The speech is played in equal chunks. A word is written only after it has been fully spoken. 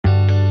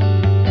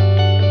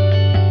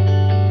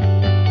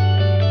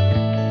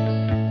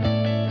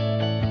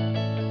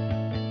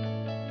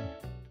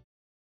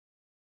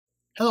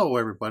Hello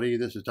everybody,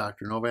 this is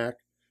Dr. Novak.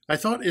 I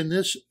thought in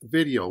this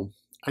video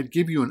I'd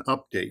give you an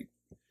update.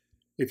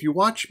 If you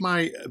watch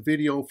my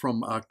video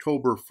from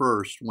October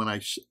 1st when I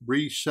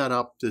reset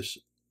up this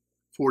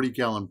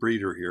 40-gallon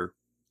breeder here,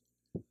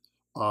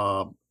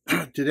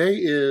 today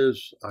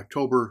is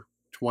October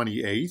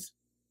 28th,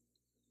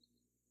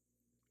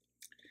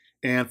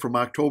 and from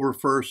October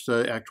 1st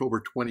to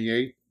October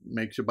 28th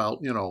makes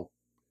about,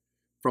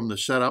 from the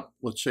setup,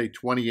 let's say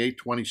 28,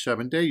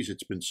 27 days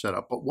it's been set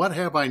up. But what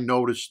have I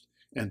noticed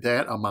in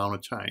that amount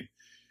of time?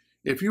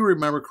 If you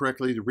remember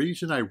correctly, the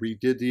reason I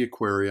redid the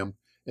aquarium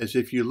is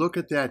if you look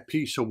at that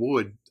piece of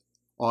wood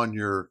on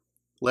your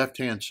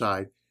left-hand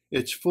side,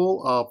 it's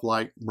full of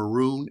like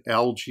maroon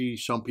algae.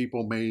 Some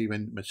people may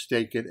even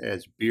mistake it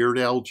as beard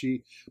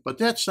algae, but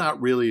that's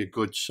not really a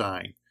good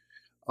sign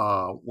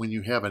when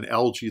you have an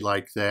algae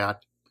like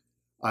that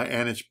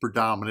and it's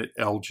predominant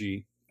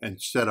algae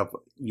instead of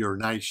your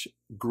nice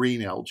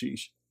green algae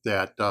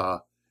that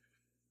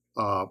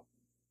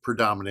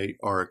predominate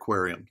our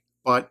aquarium.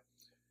 But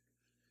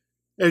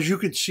as you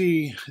can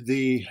see,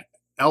 the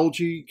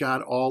algae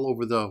got all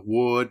over the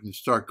wood and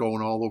start going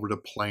all over the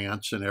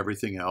plants and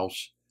everything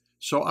else.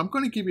 So I'm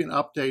going to give you an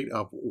update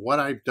of what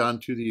I've done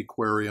to the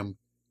aquarium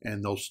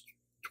and those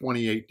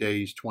 28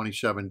 days,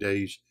 27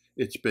 days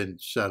it's been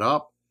set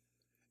up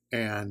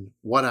and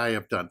what I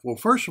have done. Well,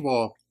 first of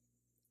all,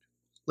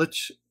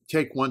 let's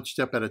take one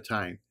step at a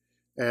time.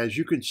 As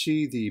you can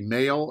see, the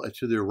male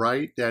to the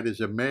right, that is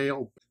a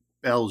male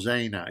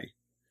Balzani.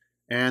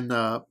 And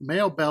the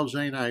male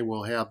Balzani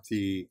will have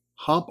the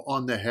hump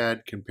on the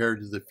head compared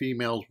to the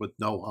females with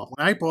no hump.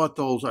 When I bought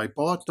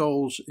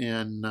those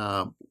in,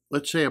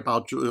 let's say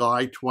about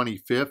July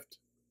 25th.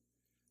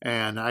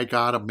 And I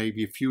got them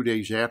maybe a few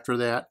days after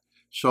that.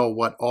 So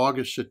what,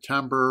 August,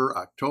 September,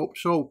 October.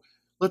 So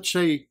let's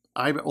say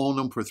I've owned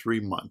them for 3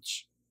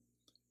 months.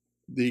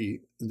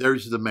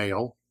 There's the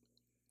male.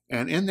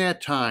 And in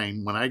that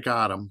time, when I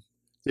got them,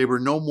 they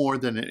were no more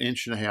than 1.5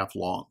 inches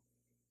long.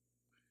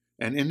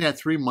 And in that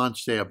 3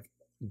 months, they have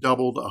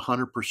doubled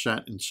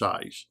 100% in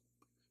size.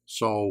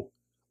 So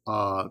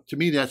to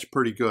me, that's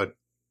pretty good.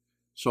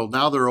 So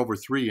now they're over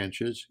 3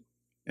 inches,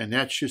 and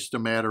that's just a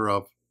matter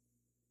of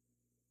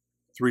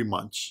 3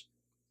 months.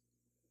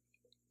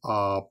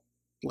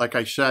 Like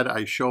I said,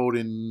 I showed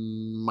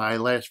in my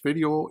last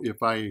video,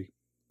 if I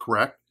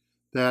correct,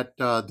 that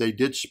they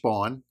did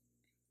spawn.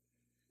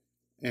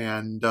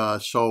 And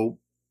so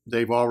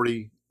they've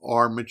already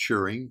are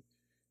maturing.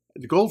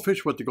 The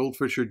goldfish, what the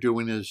goldfish are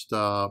doing is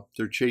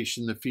they're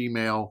chasing the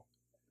female,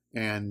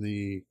 and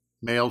the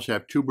males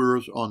have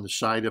tuberous on the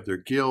side of their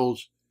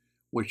gills,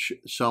 which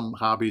some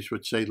hobbyists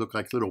would say look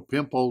like little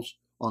pimples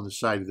on the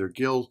side of their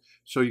gills.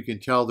 So you can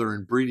tell they're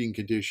in breeding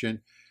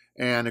condition.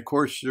 And of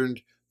course,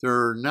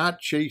 they're not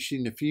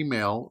chasing the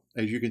female.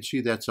 As you can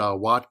see, that's a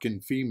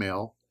Watkin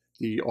female,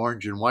 the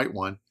orange and white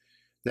one.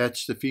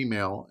 That's the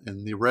female,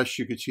 and the rest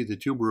you can see the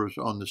tuberous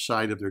on the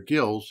side of their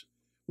gills,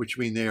 which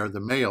mean they are the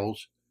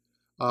males.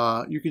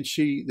 You can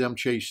see them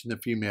chasing the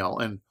female,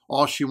 and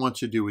all she wants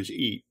to do is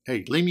eat.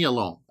 Hey, leave me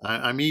alone.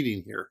 I'm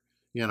eating here,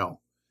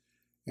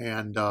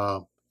 And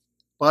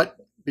but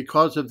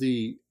because of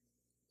the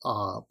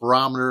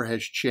barometer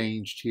has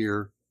changed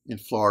here in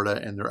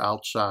Florida, and they're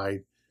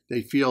outside,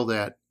 they feel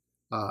that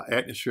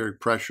atmospheric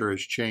pressure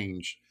has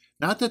changed.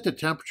 Not that the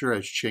temperature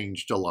has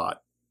changed a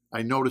lot.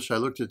 I noticed I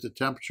looked at the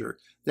temperature.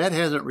 That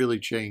hasn't really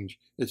changed.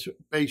 It's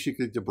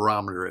basically the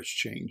barometer has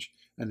changed,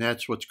 and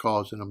that's what's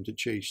causing them to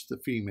chase the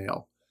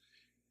female.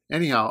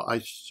 Anyhow,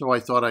 so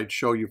I thought I'd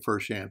show you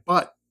firsthand.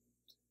 But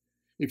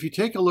if you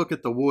take a look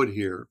at the wood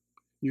here,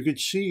 you can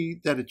see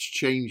that it's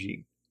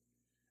changing.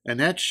 And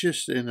that's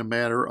just in a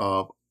matter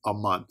of a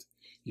month.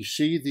 You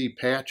see the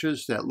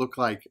patches that look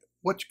like,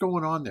 what's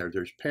going on there?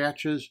 There's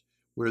patches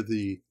where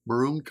the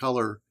maroon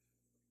color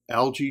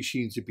algae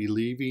seems to be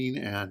leaving,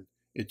 and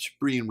it's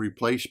being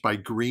replaced by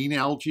green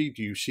algae.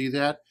 Do you see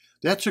that?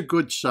 That's a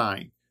good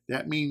sign.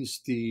 That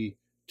means the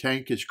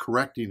tank is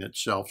correcting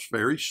itself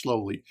very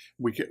slowly.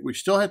 We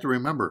still have to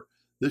remember,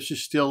 this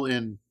is still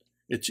in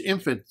its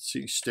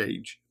infancy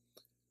stage.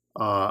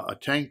 A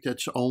tank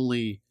that's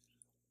only,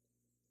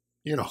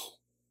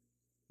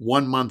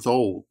 1 month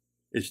old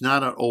is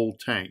not an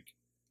old tank.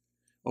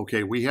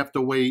 Okay, we have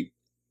to wait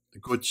a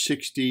good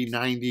 60,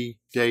 90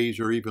 days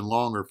or even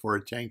longer for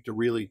a tank to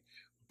really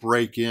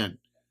break in.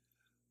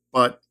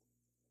 But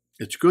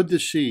it's good to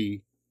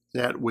see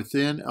that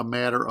within a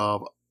matter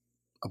of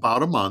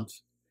about a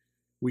month,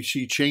 we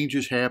see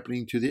changes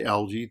happening to the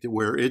algae to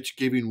where it's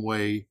giving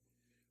way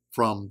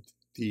from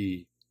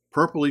the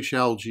purplish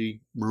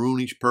algae,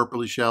 maroonish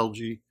purplish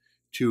algae,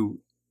 to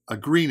a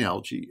green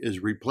algae is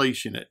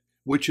replacing it,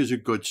 which is a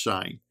good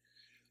sign.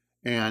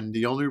 And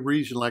the only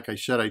reason, like I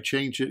said, I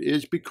changed it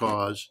is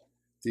because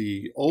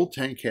the old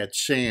tank had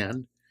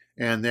sand,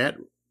 and that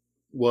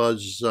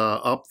was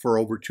up for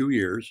over 2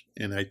 years,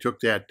 and I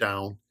took that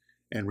down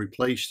and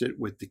replaced it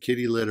with the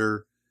kitty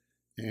litter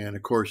and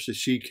of course the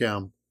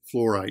Seachem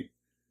fluorite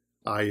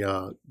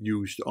I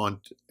used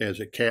as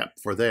a cap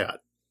for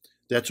that.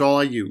 That's all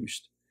I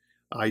used.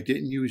 I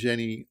didn't use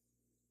any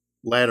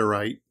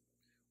laterite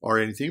or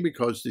anything,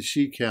 because the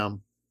sea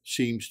chem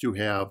seems to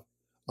have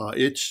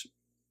its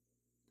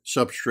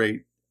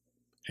substrate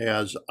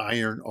has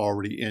iron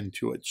already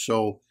into it.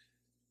 So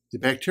the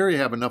bacteria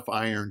have enough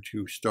iron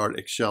to start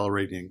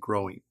accelerating and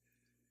growing.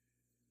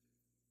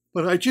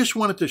 But I just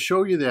wanted to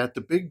show you that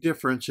the big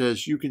difference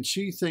is you can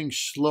see things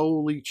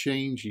slowly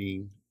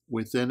changing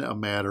within a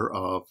matter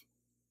of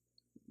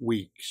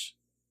weeks,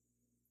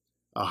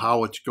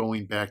 how it's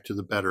going back to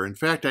the better. In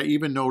fact, I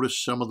even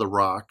noticed some of the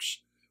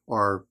rocks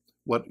are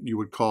what you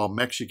would call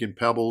Mexican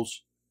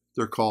pebbles.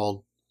 They're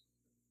called,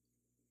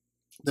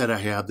 that I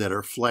have, that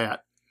are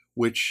flat,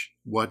 which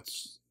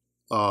what's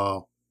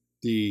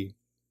the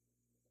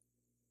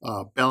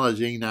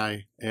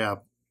Belazini have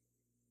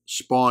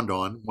spawned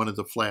on, one of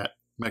the flat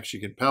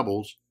Mexican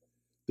pebbles.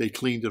 They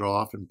cleaned it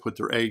off and put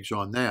their eggs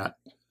on that.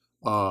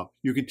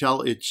 You can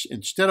tell it's,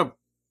 instead of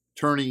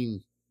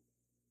turning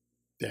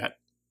that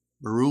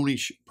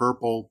maroonish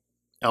purple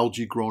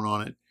algae grown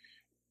on it,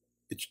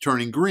 it's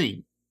turning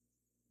green.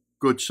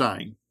 Good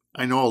sign.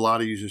 I know a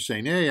lot of you are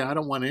saying, hey, I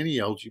don't want any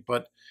algae,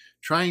 but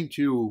trying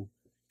to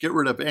get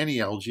rid of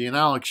any algae, and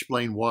I'll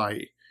explain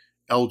why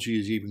algae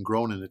is even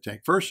grown in the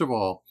tank. First of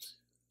all,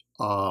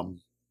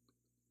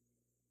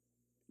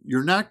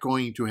 you're not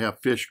going to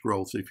have fish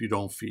growth if you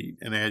don't feed.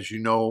 And as you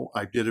know,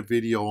 I did a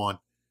video on,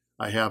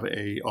 I have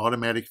a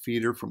automatic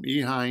feeder from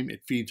Eheim.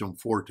 It feeds them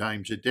 4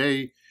 times a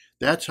day.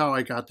 That's how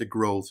I got the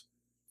growth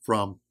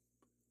from,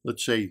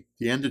 let's say,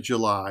 the end of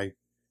July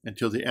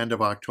until the end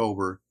of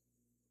October,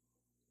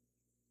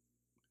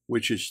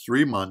 which is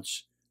 3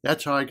 months.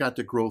 That's how I got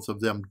the growth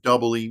of them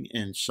doubling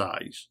in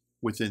size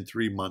within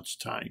 3 months'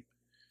 time.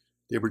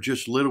 They were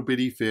just little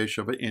bitty fish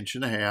of 1.5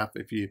 inches.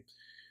 If you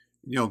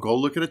go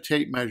look at a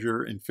tape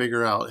measure and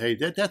figure out, hey,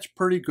 that's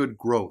pretty good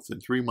growth in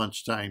 3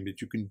 months' time,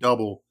 that you can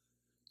double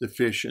the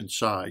fish in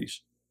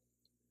size.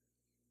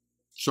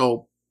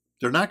 So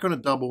they're not going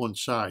to double in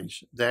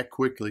size that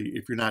quickly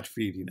if you're not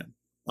feeding them,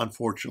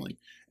 unfortunately.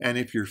 And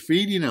if you're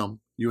feeding them,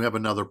 you have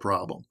another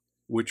problem,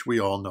 which we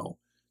all know.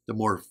 The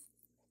more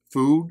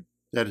food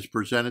that is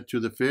presented to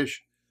the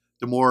fish,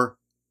 the more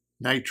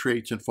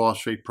nitrates and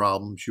phosphate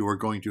problems you are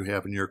going to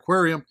have in your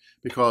aquarium,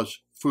 because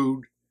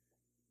food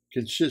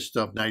consists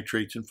of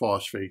nitrates and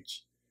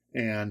phosphates.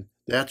 And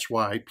that's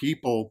why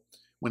people,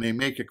 when they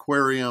make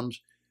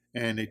aquariums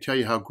and they tell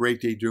you how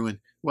great they're doing,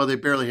 well, they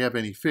barely have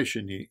any fish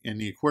in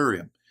the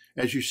aquarium.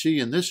 As you see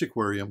in this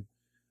aquarium,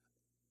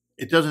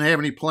 it doesn't have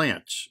any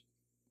plants.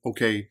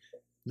 Okay,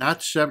 not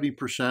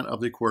 70%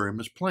 of the aquarium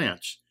is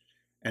plants.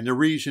 And the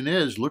reason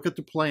is, look at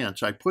the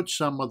plants. I put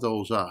some of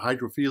those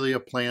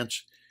hydrophilia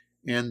plants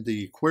in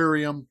the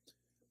aquarium.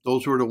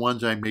 Those were the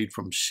ones I made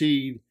from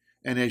seed.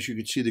 And as you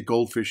can see, the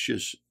goldfish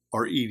just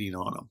are eating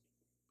on them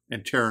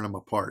and tearing them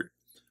apart.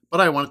 But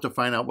I wanted to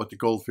find out what the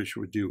goldfish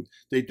would do.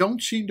 They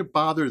don't seem to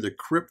bother the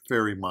crypt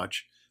very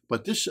much,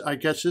 but this, I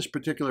guess this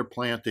particular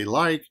plant they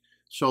like,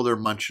 so they're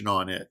munching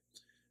on it.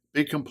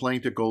 Big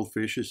complaint of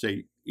goldfish is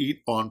they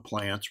eat on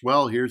plants.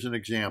 Well, here's an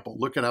example.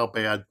 Look at how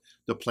bad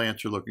the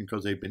plants are looking,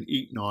 because they've been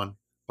eaten on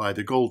by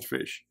the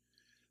goldfish.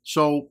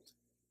 So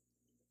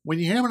when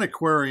you have an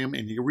aquarium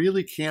and you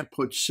really can't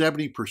put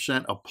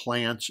 70% of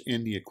plants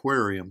in the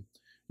aquarium,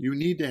 you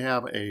need to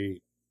have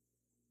a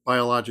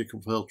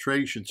biological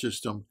filtration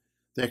system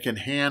that can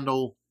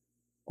handle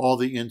all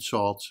the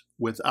insults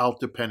without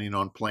depending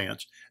on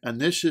plants.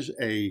 And this is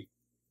a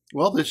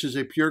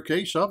pure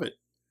case of it.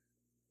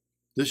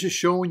 This is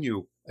showing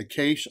you a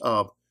case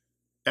of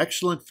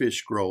excellent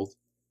fish growth.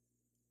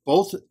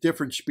 Both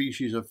different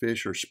species of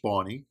fish are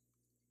spawning.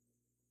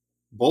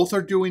 Both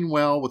are doing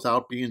well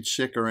without being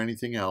sick or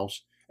anything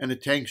else. And the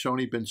tank's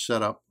only been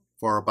set up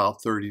for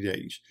about 30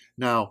 days.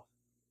 Now,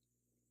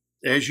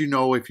 as you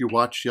know, if you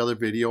watch the other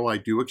video, I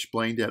do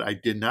explain that I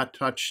did not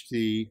touch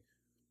the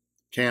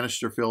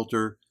canister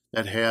filter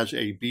that has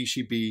a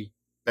BCB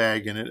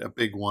bag in it, a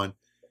big one.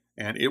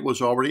 And it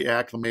was already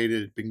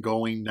acclimated. It's been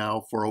going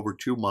now for over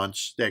 2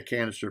 months, that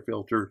canister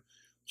filter.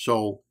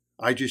 So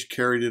I just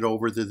carried it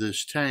over to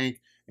this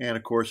tank. And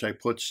of course, I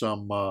put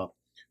some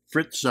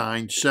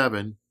Fritzine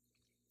 7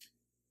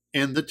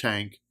 in the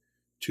tank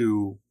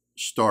to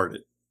start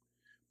it.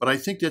 But I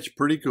think that's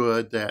pretty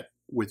good that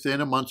within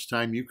a month's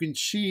time, you can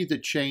see the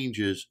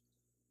changes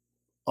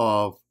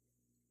of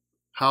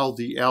how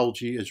the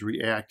algae is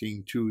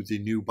reacting to the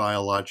new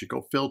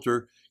biological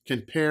filter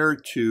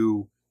compared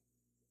to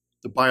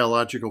the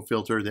biological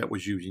filter that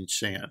was using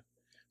sand.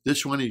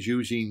 This one is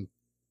using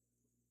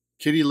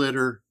kitty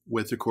litter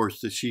with, of course,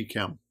 the sea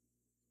chem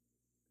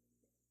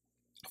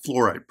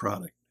fluoride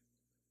product,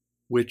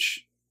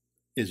 which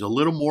is a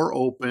little more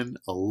open,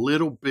 a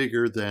little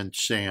bigger than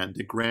sand.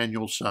 The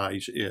granule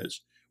size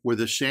is. Where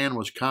the sand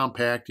was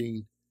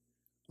compacting,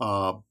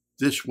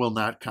 this will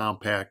not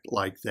compact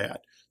like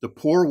that. The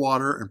pore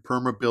water and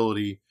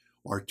permeability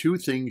are 2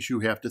 things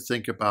you have to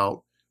think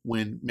about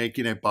when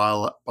making a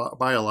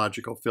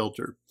biological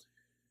filter.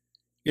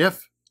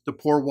 If the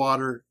pore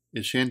water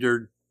is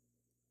hindered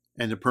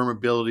and the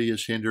permeability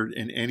is hindered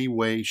in any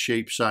way,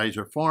 shape, size,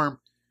 or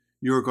form,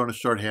 you're going to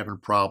start having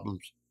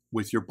problems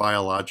with your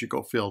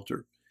biological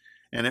filter.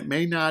 And it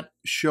may not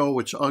show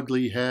its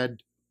ugly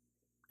head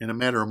in a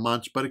matter of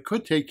months, but it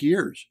could take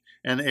years.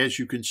 And as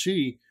you can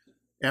see,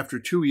 after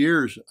 2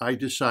 years, I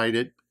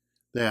decided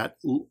that,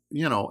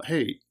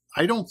 hey,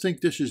 I don't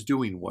think this is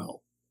doing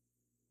well.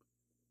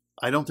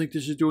 I don't think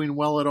this is doing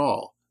well at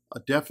all.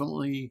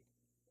 Definitely,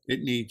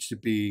 it needs to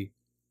be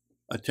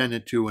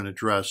attended to and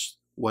addressed,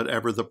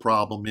 whatever the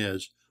problem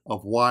is,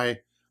 of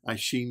why I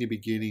seem to be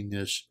getting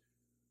this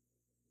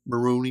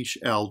maroonish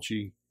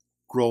algae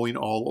growing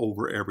all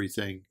over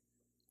everything.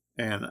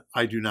 And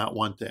I do not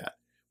want that.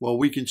 Well,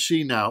 we can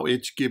see now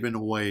it's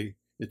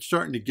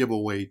starting to give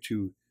away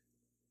to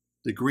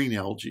the green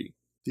algae.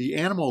 The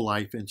animal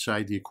life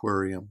inside the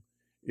aquarium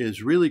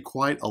is really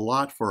quite a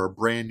lot for a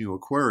brand new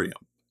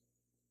aquarium,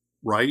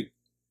 right?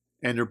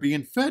 And they're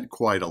being fed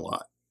quite a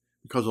lot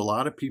because a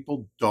lot of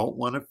people don't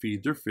want to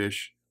feed their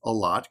fish a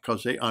lot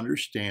because they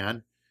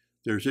understand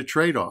there's a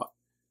trade-off.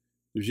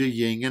 There's a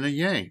yin and a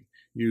yang.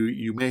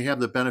 You may have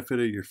the benefit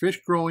of your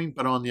fish growing,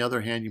 but on the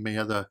other hand, you may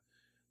have the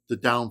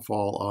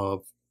downfall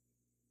of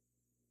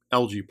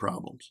algae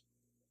problems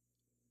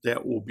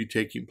that will be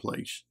taking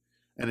place.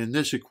 And in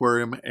this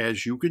aquarium,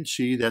 as you can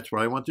see, that's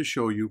what I want to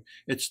show you.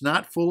 It's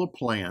not full of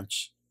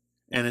plants,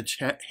 and it's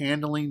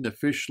handling the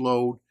fish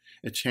load.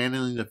 It's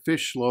handling the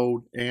fish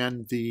load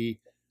and the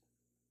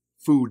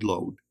food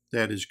load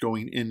that is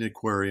going in the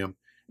aquarium.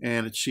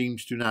 And it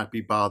seems to not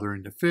be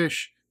bothering the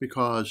fish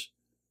because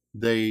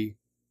they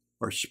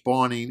are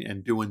spawning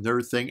and doing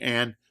their thing,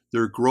 and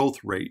their growth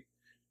rate.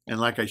 And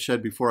like I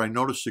said before, I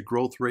noticed the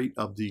growth rate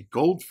of the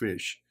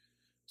goldfish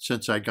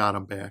since I got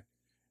them back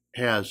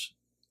has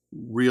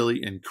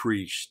really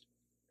increased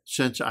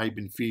since I've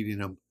been feeding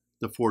them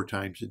the 4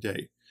 times a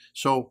day.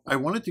 So I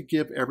wanted to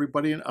give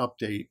everybody an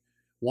update.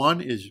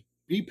 One is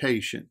be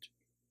patient.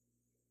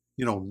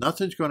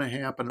 Nothing's going to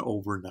happen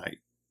overnight.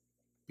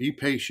 Be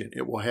patient.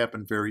 It will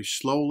happen very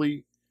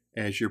slowly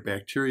as your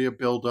bacteria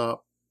build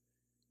up.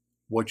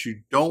 What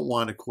you don't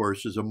want, of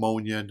course, is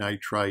ammonia,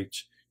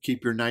 nitrites.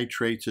 Keep your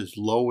nitrates as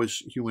low as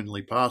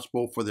humanly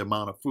possible for the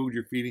amount of food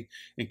you're feeding,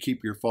 and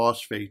keep your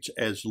phosphates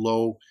as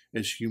low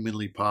as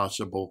humanly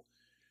possible.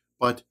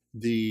 But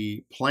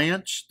the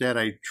plants that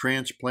I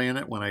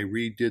transplanted when I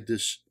redid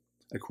this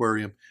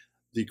aquarium,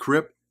 the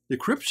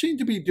crypt seem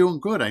to be doing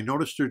good. I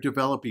noticed they're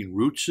developing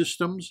root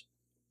systems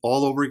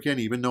all over again,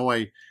 even though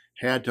I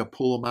had to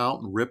pull them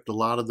out and ripped a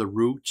lot of the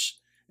roots,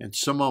 and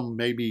some of them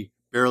maybe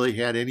barely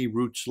had any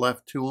roots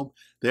left to them.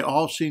 They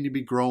all seem to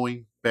be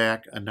growing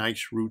back a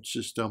nice root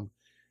system,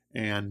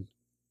 and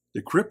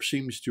the crypt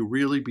seems to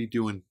really be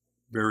doing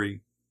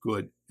very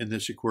good in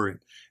this aquarium.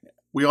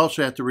 We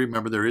also have to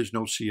remember there is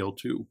no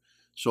CO2,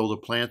 so the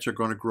plants are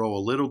going to grow a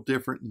little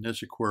different in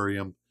this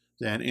aquarium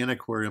than in an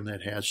aquarium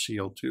that has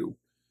CO2.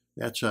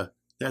 That's a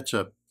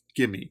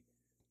gimme.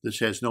 This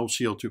has no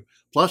CO2.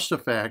 Plus the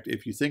fact,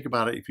 if you think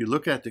about it, if you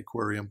look at the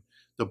aquarium,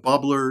 the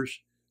bubblers,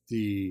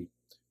 the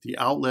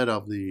outlet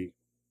of the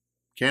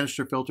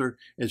canister filter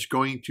is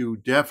going to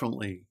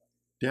definitely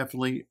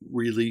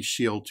release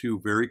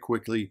CO2 very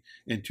quickly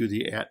into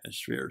the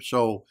atmosphere.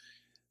 So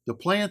the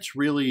plants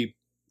really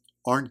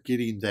aren't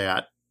getting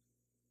that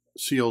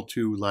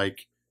CO2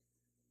 like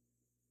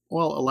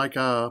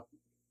a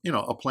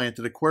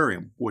planted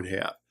aquarium would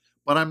have.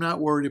 But I'm not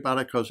worried about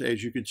it because,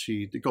 as you can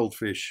see, the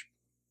goldfish,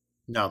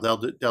 now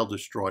they'll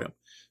destroy them.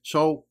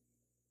 So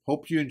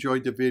hope you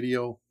enjoyed the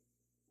video.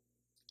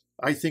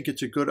 I think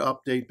it's a good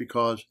update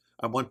because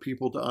I want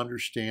people to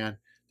understand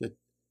that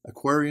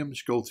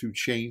aquariums go through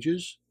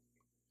changes.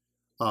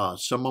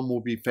 Some of them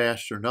will be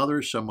faster than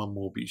others. Some of them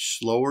will be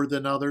slower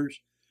than others.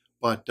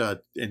 But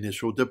and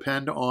this will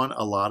depend on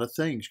a lot of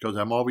things because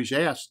I'm always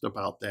asked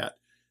about that.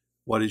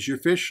 What is your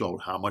fish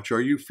load? How much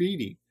are you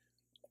feeding?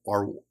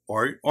 Or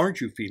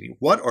aren't you feeding?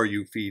 What are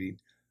you feeding?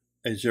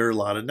 Is there a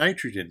lot of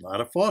nitrogen, a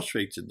lot of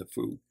phosphates in the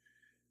food?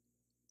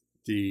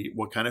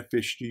 What kind of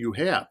fish do you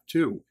have,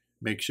 too,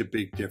 makes a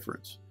big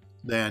difference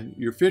than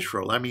your fish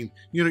roll. I mean,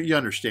 you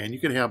understand. You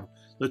can have,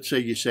 let's say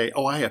you say,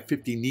 oh, I have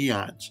 50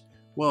 neons.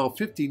 Well,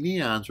 50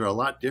 neons are a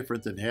lot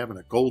different than having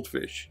a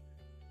goldfish,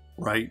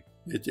 right?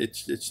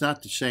 It's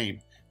not the same.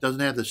 It doesn't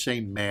have the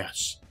same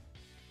mass.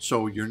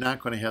 So you're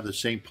not going to have the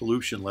same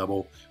pollution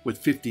level with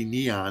 50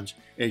 neons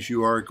as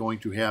you are going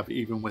to have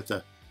even with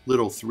a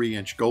little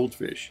 3-inch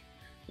goldfish.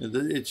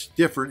 It's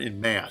different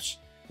in mass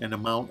and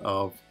amount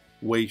of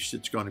waste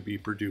that's going to be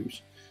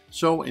produced.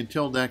 So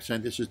until next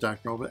time, this is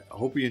Dr. Nova. I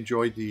hope you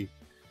enjoyed the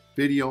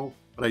video,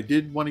 but I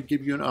did want to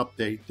give you an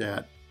update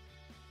that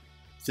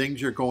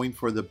things are going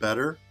for the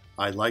better.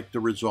 I like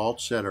the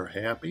results that are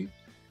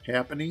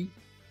happening,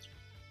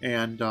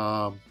 and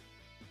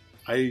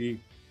I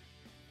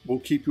will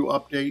keep you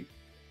updated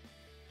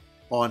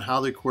on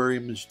how the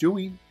aquarium is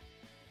doing,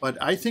 but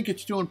I think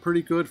it's doing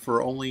pretty good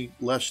for only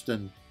less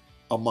than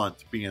a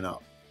month being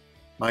up.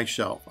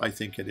 Myself, I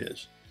think it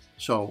is.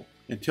 So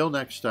until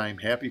next time,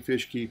 happy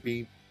fish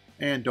keeping,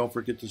 and don't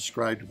forget to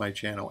subscribe to my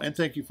channel, and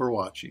thank you for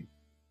watching.